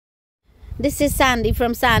This is Sandy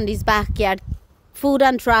from Sandy's Backyard Food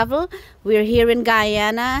and Travel. We're here in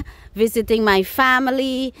Guyana visiting my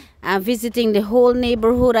family, visiting the whole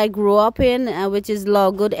neighborhood I grew up in, which is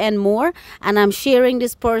Logwood Enmore, and I'm sharing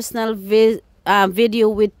this personal video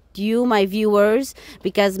with you, my viewers,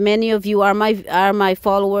 because many of you are my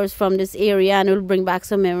followers from this area, and it will bring back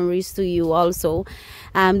some memories to you also.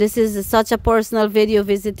 This is such a personal video,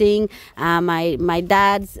 visiting my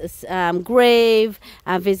dad's grave,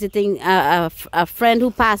 visiting a friend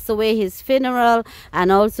who passed away, his funeral,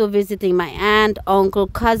 and also visiting my aunt, uncle,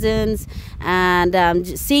 cousins, and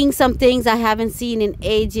seeing some things I haven't seen in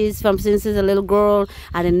ages since I was a little girl.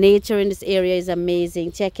 And the nature in this area is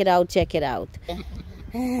amazing. Check it out, check it out.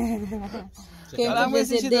 Came to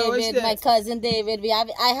visit David, my cousin David.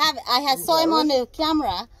 I had saw him on the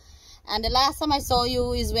camera, and the last time I saw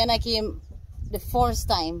you is when I came the first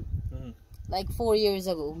time, like 4 years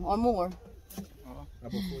ago or more.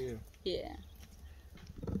 About 4 years. Yeah.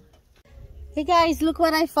 Hey guys, look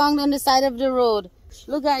what I found on the side of the road.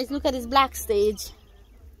 Look guys, look at this black stage.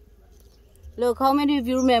 Look, how many of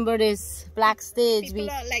you remember this black stage? People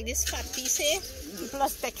are like this fat piece here. People are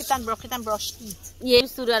stick it and broke it and brush teeth. Yeah,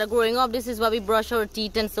 used to that growing up. This is why we brush our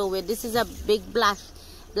teeth and so with. This is a big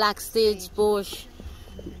black stage bush.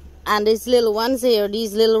 And these little ones here,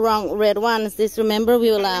 these little round red ones, this remember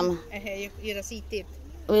we will you just eat it.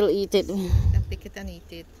 We'll eat it. And pick it and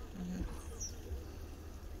eat it.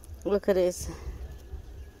 Look at this.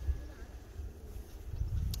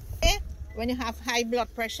 When you have high blood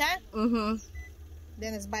pressure, then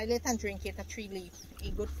it's boil it and drink it, a 3-leaf. It's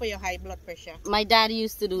good for your high blood pressure. My dad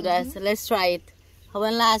used to do that, so let's try it.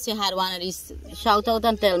 When last you had one of these? Shout out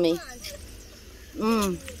and tell me.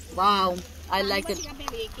 Wow, I like it.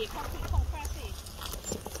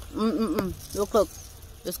 Look,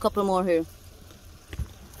 there's a couple more here.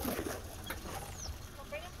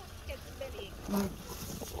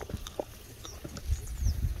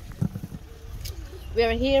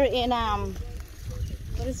 We're here in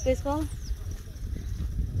what is this called?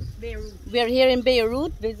 Beirut. We're here in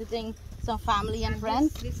Beirut visiting some family and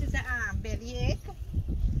friends. This is a bellyache.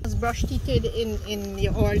 It's brush teeth in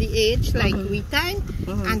your early age, like we time,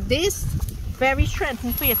 and this very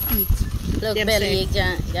strengthening for your teeth. Look, bellyache,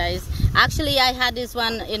 guys. Actually, I had this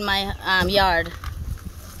one in my yard.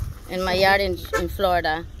 In my yard in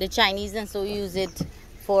Florida. The Chinese and so use it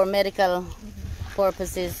for medical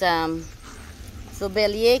purposes. So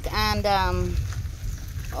bellyache and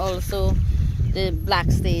also the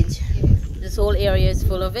black stage. This whole area is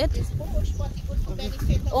full of it.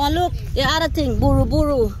 Oh look, the other thing, buru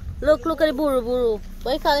buru. Look at the buru buru.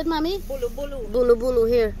 What do you call it, mommy? Bulu bulu. Bulu bulu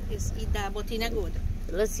here. It's ida botina good.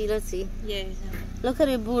 Let's see. Yeah. Look at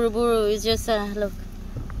the buru buru. It's just look.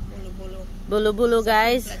 Bulu bulu. Bulu bulu,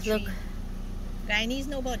 guys. Look. Guyanese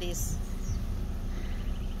nobody's.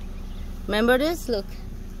 Remember this? Look.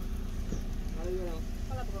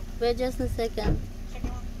 Wait just a second.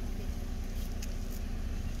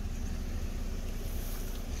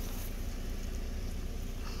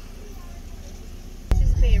 This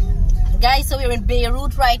is Beirut. Guys, so we're in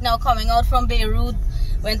Beirut right now, coming out from Beirut.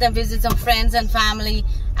 Went and visit some friends and family.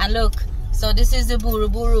 And look, so this is the buru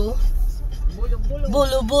buru. Bulu bulu.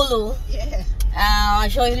 Bulu bulu. Yeah. I'll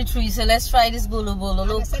show you the tree. So let's try this bulu bulu.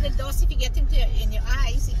 Look. I said the dust, if you get into in your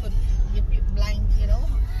eyes, it could be blind, you know.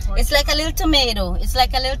 It's like a little tomato. It's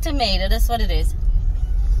like a little tomato. That's what it is.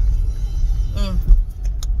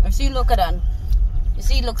 You see, look at that. You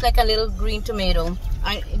see, it looks like a little green tomato.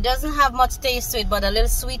 It doesn't have much taste to it, but a little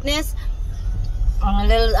sweetness, a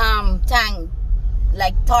little tang,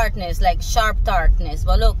 like tartness, like sharp tartness.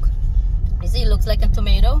 But look, you see, it looks like a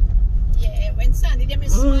tomato. Yeah, when Sandy them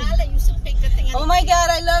is small, I used to pick the thing. Oh my God,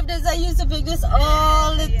 I love this. I used to pick this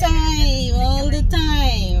all the time.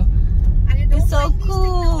 It's so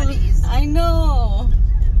cool. I know.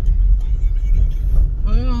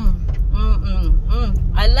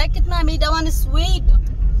 I like it, mommy. That one is sweet.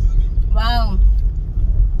 Wow.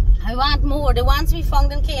 I want more. The ones we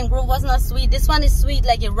found in Cane Grove was not sweet. This one is sweet,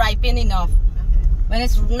 like it ripened enough. When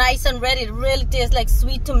it's nice and red, it really tastes like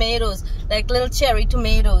sweet tomatoes, like little cherry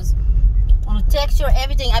tomatoes. The texture,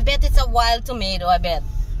 everything. I bet it's a wild tomato. I bet.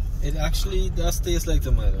 It actually does taste like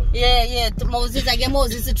tomato. Yeah. Moses, I get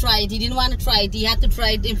Moses to try it. He didn't want to try it. He had to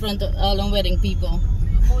try it in front of all the wedding people.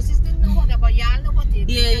 Moses didn't know what about y'all know what it.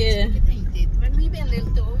 Yeah. When we were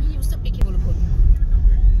little too, we used to pick it.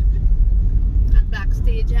 At black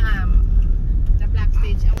stage, the black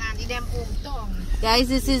stage, and them old tongue. Guys,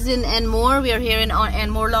 this is in Enmore. We are here in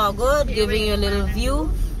Enmore Logwood, giving you a little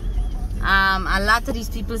view. A lot of these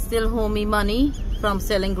people still owe me money from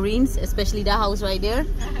selling greens, especially the house right there.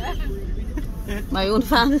 My own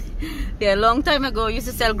family. Yeah, a long time ago, I used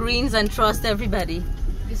to sell greens and trust everybody.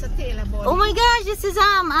 This is a tailor body. Oh my gosh, this is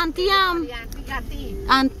Auntie Auntie.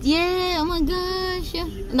 And yeah, oh my gosh, yeah.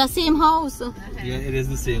 In the same house. Yeah, it is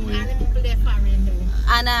the same way. And the people there foreign though.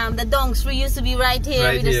 And the Dunks used to be right here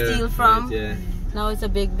Right with here, the steel from. right, yeah. Now it's a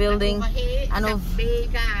big building. Over here, And it's a of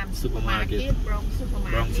big Supermarket. Bronx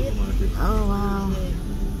supermarket. Brown supermarket. oh wow,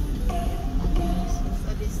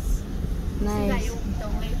 So this nice. is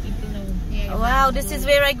don't let people know. Yeah, Wow, this is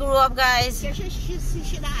where I grew up, guys.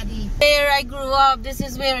 Where I grew up, this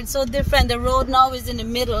is where it's so different. The road now is in the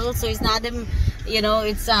middle, so it's not you know,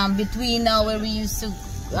 it's between now where we used to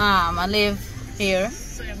live here.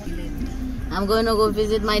 I'm going to go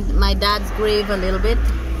visit my dad's grave a little bit.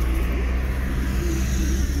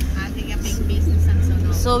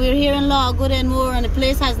 So we're here in Logwood and Enmore, and the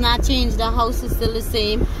place has not changed. The house is still the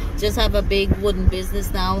same, just have a big wooden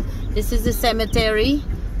business now. This is the cemetery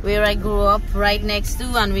where I grew up, right next to,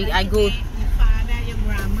 and I go. Your father, your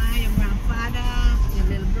grandma, your grandfather, your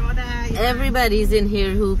little brother. Everybody's in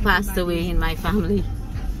here who passed away in my family.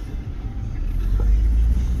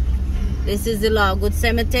 This is the Logwood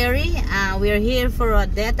Cemetery. We're here for a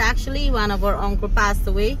death actually. One of our uncle passed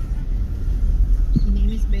away. His name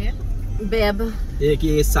is Beb. Beb.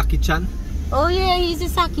 AKA Saki-chan. Oh yeah, he's a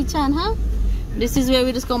Saki-chan, huh? This is where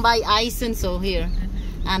we just come buy ice and so here.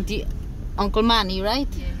 Auntie, Uncle Manny, right?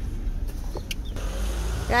 Yeah.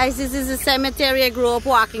 Guys, this is the cemetery I grew up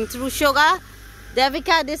walking through. Sugar,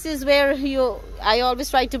 Devika, this is where I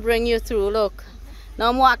always try to bring you through. Look, now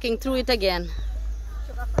I'm walking through it again.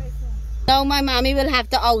 Now my mommy will have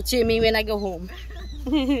to out me when I go home.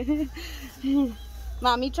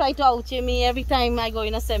 Mommy tried to out me every time I go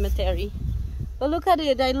in a cemetery. But look at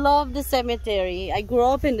it, I love the cemetery. I grew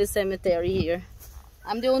up in the cemetery here.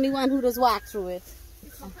 I'm the only one who does walk through it.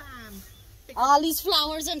 All these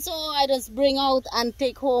flowers and so I just bring out and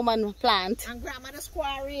take home and plant. And grandma the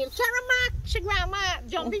squirrel. Charamak, grandma,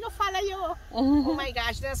 jumping to follow you. Oh my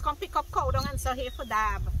gosh, let's come pick up cow dung and so here for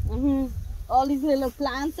dab. All these little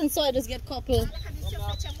plants and so I just get couple.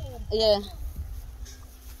 Yeah.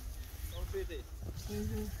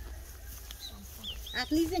 At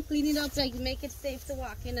least I clean it up so I can make it safe to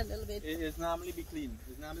walk in a little bit. It's normally be clean.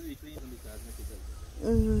 It's normally be clean because make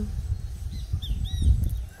it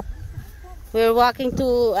We're walking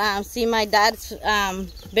to see my dad's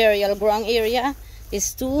burial ground area,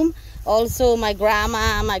 his tomb. Also my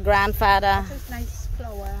grandma, my grandfather. This is nice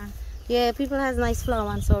flower. Yeah, people has nice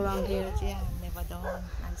flowers so around here. Yeah, never done.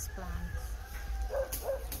 Nice plants.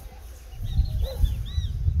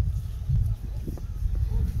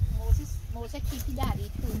 Moses keep daddy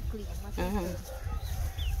tomb clean.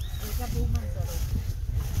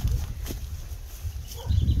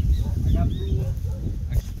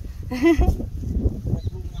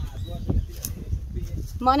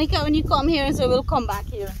 Monica, when you come here, so we'll come back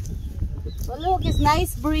here. But look, it's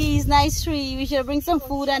nice breeze, nice tree. We should bring some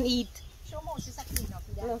food and eat. Show Moses a clean up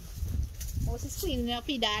that. Moses cleaning up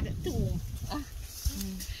that too.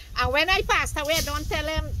 And when I passed away, don't tell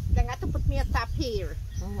him they got to put me a tap here,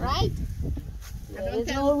 right? Yeah, there's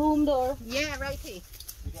no room door. Yeah, right here.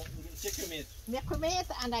 check your mate.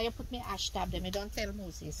 Necromate, and I put me ash tab them. I don't tell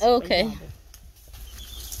Moses. Okay.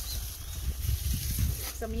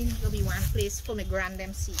 So means there'll be one place for me grand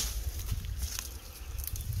them see.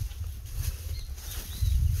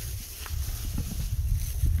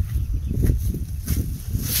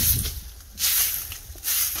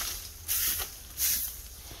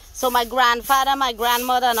 So my grandfather, my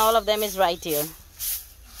grandmother, and all of them is right here.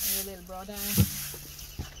 Your little brother. Auntie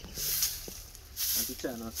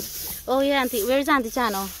Chano. Oh yeah, Auntie. Where is Auntie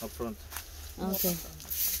Chano? Up front. Okay.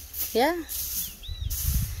 Yeah.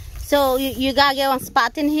 So you gotta get one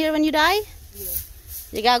spot in here when you die? Yeah.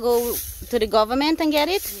 You gotta go to the government and get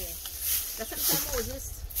it? Yeah. That's what I tell Moses.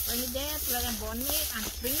 When you dead, let them burn me and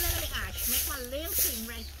bring them the ash. Make one little thing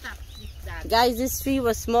right top with that. Guys, this tree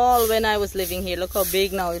was small when I was living here. Look how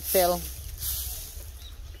big now it fell.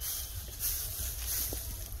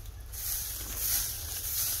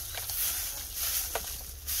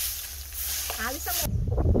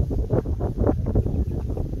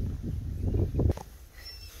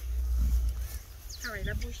 Alright,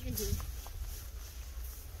 that bush is good.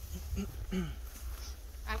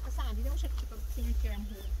 Don't check the thing here.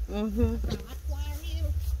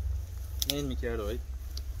 Nee, me care right.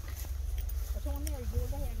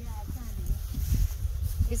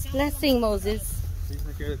 It's blessing, Moses. Please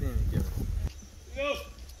me care the thing, me care. Go.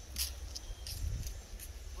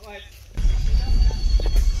 Alright.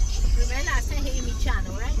 Remember I said hey me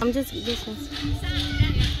channel, right? I'm just this one.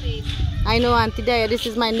 I know, Auntie Daya, this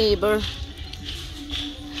is my neighbor.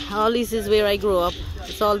 All this is where I grew up.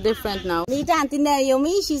 It's all different now. Meet Auntie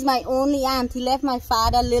Naomi. She's my only auntie left. My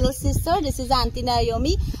father, little sister. This is Auntie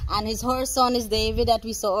Naomi, and her son is David that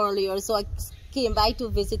we saw earlier. So I came by to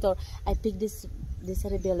visit her. I picked this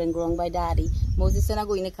rebellion ground by Daddy. Moses and I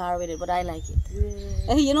go in the car with it, but I like it.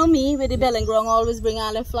 Yeah. You know me with the rebellion ground, always bring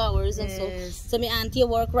all the flowers and so. So my auntie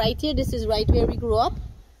work right here. This is right where we grew up,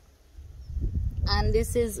 and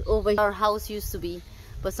this is over here. Our house used to be.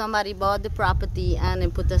 But somebody bought the property and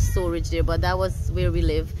then put a storage there. But that was where we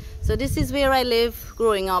live. So this is where I live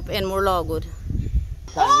growing up in Enmore, Logwood.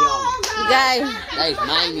 Guy. That is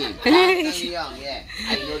my name. Young, yeah.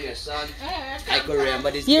 I know your son. I could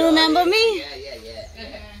remember this. You remember me?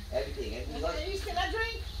 Yeah. Everything. You still a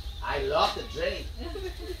drink? I love the drink.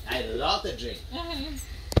 I love the drink.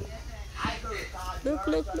 Look.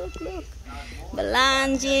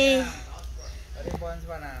 Belange.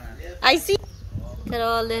 I see. Look at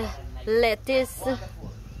all the lettuce. God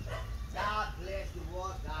bless the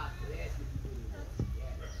world. God bless the people.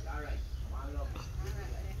 Yeah, all right. One love.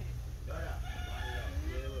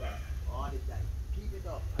 All the time. Keep it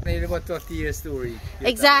up. Maybe about 30-year story.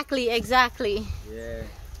 Exactly. Yeah.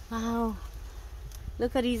 Wow.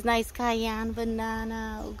 Look at these nice cayenne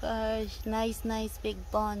banana. Oh gosh, nice big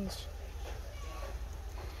bunch.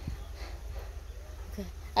 Okay.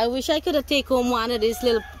 I wish I could have taken home one of these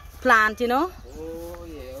little plant, you know. Oh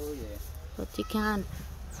yeah. But you can't.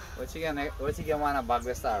 What you gonna want a bag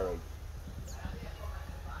of star right?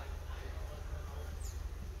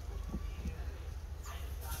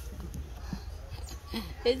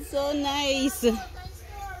 It's so nice.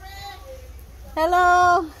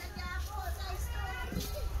 Hello.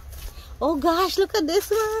 Oh gosh, look at this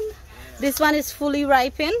one. This one is fully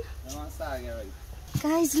ripened.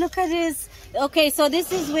 Guys, look at this. Okay, so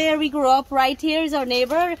this is where we grew up. Right here is our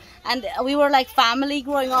neighbor, and we were like family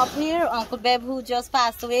growing up here. Uncle Beb, who just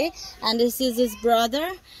passed away, and this is his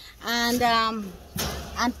brother. And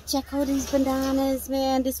check out these bananas,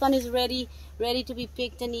 man. This one is ready to be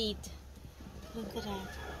picked and eat. Look at that.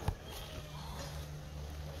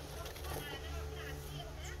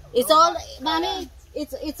 It's all, Manny.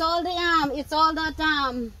 It's all that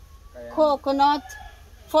coconut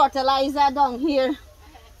fertilizer down here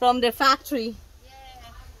from the factory.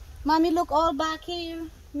 Mommy, look all back here.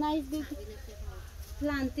 Nice big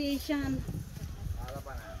plantation.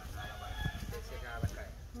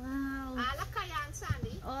 Wow.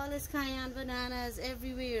 All this cayenne bananas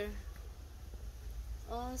everywhere.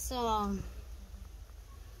 Awesome.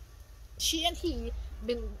 She and he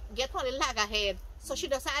been get one lag ahead. So she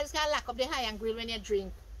decides to lack up the high and grill when you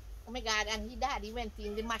drink. Oh my God, and daddy went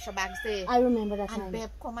in the masher bags there. I remember that and time. And Beb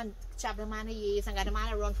come and chop the man years and got the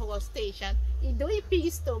man around for our station. He do a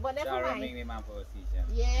piece too, but never mind.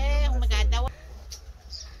 Yeah, oh my God, that was...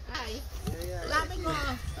 Hi. Let me go.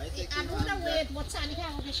 I'm gonna wait. What time you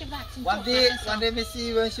have to back? One day me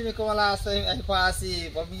see when she come last time I pass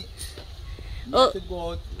it, but me to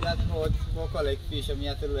go collect fish and me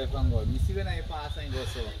have to leave and go. Me see when I pass and go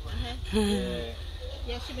so.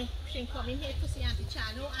 Yeah, she coming here to see Auntie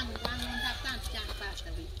Chano and one have Auntie Chano passed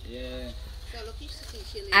away. Yeah. So look, you see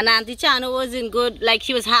she and Auntie Chano was in good, like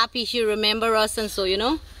she was happy, she remember us and so, you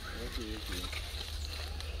know. Okay.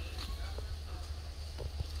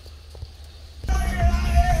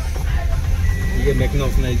 You can make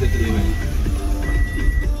enough nice today,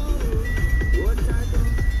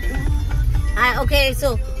 okay,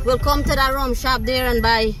 so we'll come to that rum shop there and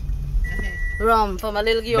buy rum from a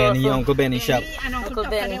little girl. Benny, Uncle Benny shop. Uncle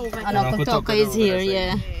Benny. And Uncle Tucker is here,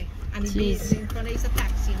 yeah. Jeez.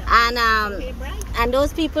 And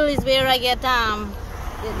those people is where I get the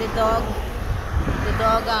dog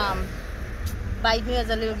bite me as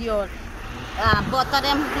a little girl.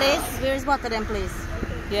 Butterdem place. Where is Butterdem place?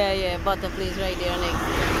 Yeah, Butter place right there next.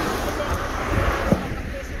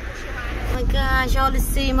 Oh my gosh, all the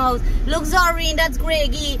same house. Look, Zorine, that's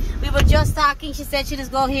Greggy. We were just talking. She said she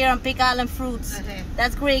just go here and pick all them fruits.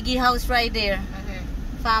 That's Greggy house right there.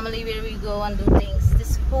 Family where we go and do things.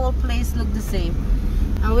 This whole place look the same.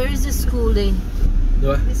 And where is the school then?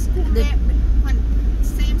 The school there.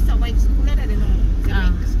 Same white school that I don't know.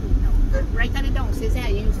 The school now. Right at the downstairs there,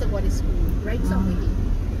 you used to go to school. Right somewhere here.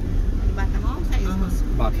 The bottom house.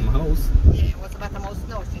 Bottom house? Yeah, it was the bottom house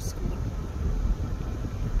north of school.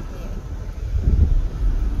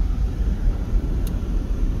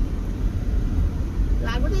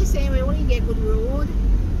 Like what they say, we only get good road.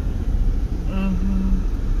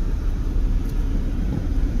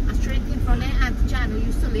 And straight in front of Auntie Chano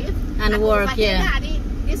used to live. And work, yeah. Daddy,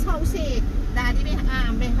 this house here, Daddy,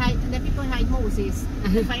 the people behind Moses.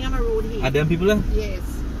 They find on a road here. Are them people there? Yes.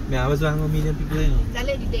 Yeah, I was one million people there. That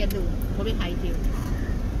lady there, though. Go behind here.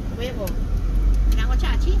 Where you go? Now what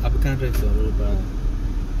Chachi? I can't drive so a little bad.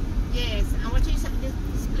 Yes, and what you said,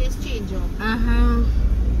 this place change up. Uh-huh.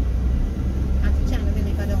 Auntie Chana, they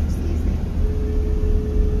make her downstairs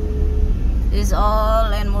there. It's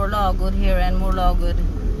all Enmore Lawgood here, Enmore Lawgood.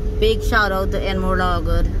 Big shout out to Enmore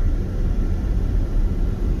Lawgood.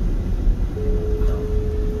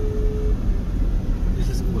 This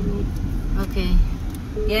is Old Road. Okay.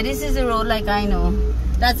 Yeah, this is the road like I know.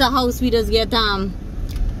 That's a house we just get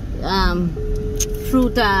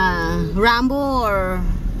fruit Rambo or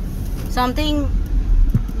something.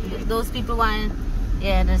 Those people want,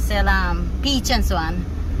 yeah, they sell peach and so on.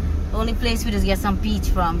 The only place we just get some peach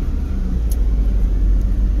from.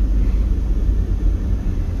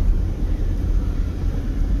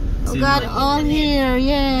 Oh God, all here,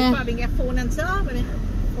 yeah. You probably get phone and stuff.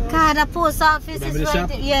 God, the post office is right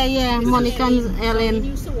there. Yeah, yeah. Monica and Ellen.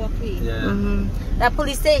 Used to walk here. Yeah. That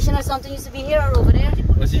police station or something used to be here or over there?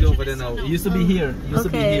 What's it over there now? It used to be here. It used to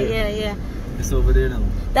be here. Yeah, yeah. It's over there now.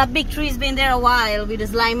 That big tree's been there a while. We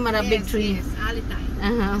just lime on that big tree. Yes, all the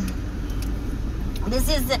time. This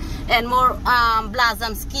is the Enmore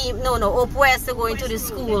Blossom scheme. No, Up West to going to the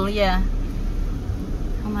school. Yeah.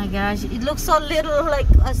 Oh my gosh, it looks so little, like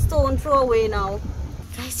a stone throw away now.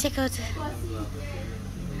 Guys, check out.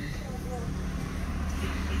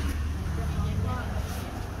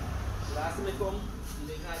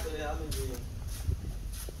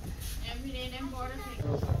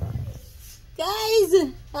 Guys,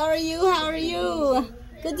 how are you? How are you?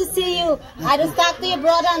 Good to see you. I just talked to your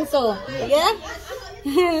brother and so. Yeah?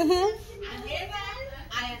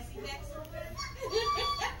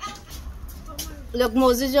 Look,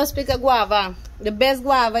 Moses just picked a guava. The best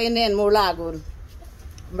guava in the Enmore Lawgood.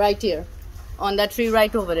 Right here. On that tree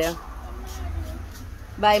right over there.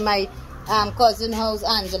 By my cousin house,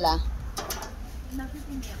 Angela.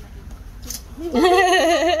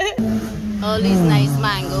 All these nice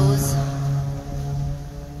mangoes.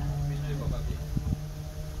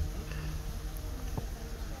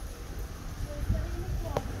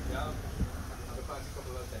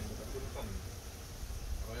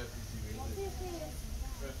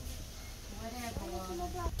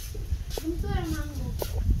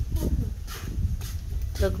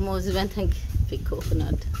 Look, Moses went and picked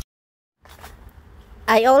coconut.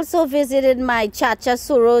 I also visited my Chacha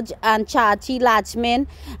Suraj and Chachi Lachman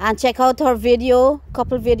and check out her video,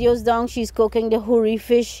 couple videos down. She's cooking the huri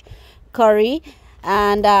fish curry,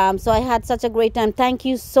 and so I had such a great time. Thank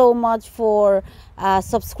you so much for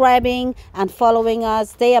subscribing and following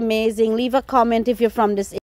us. Stay amazing. Leave a comment if you're from this area.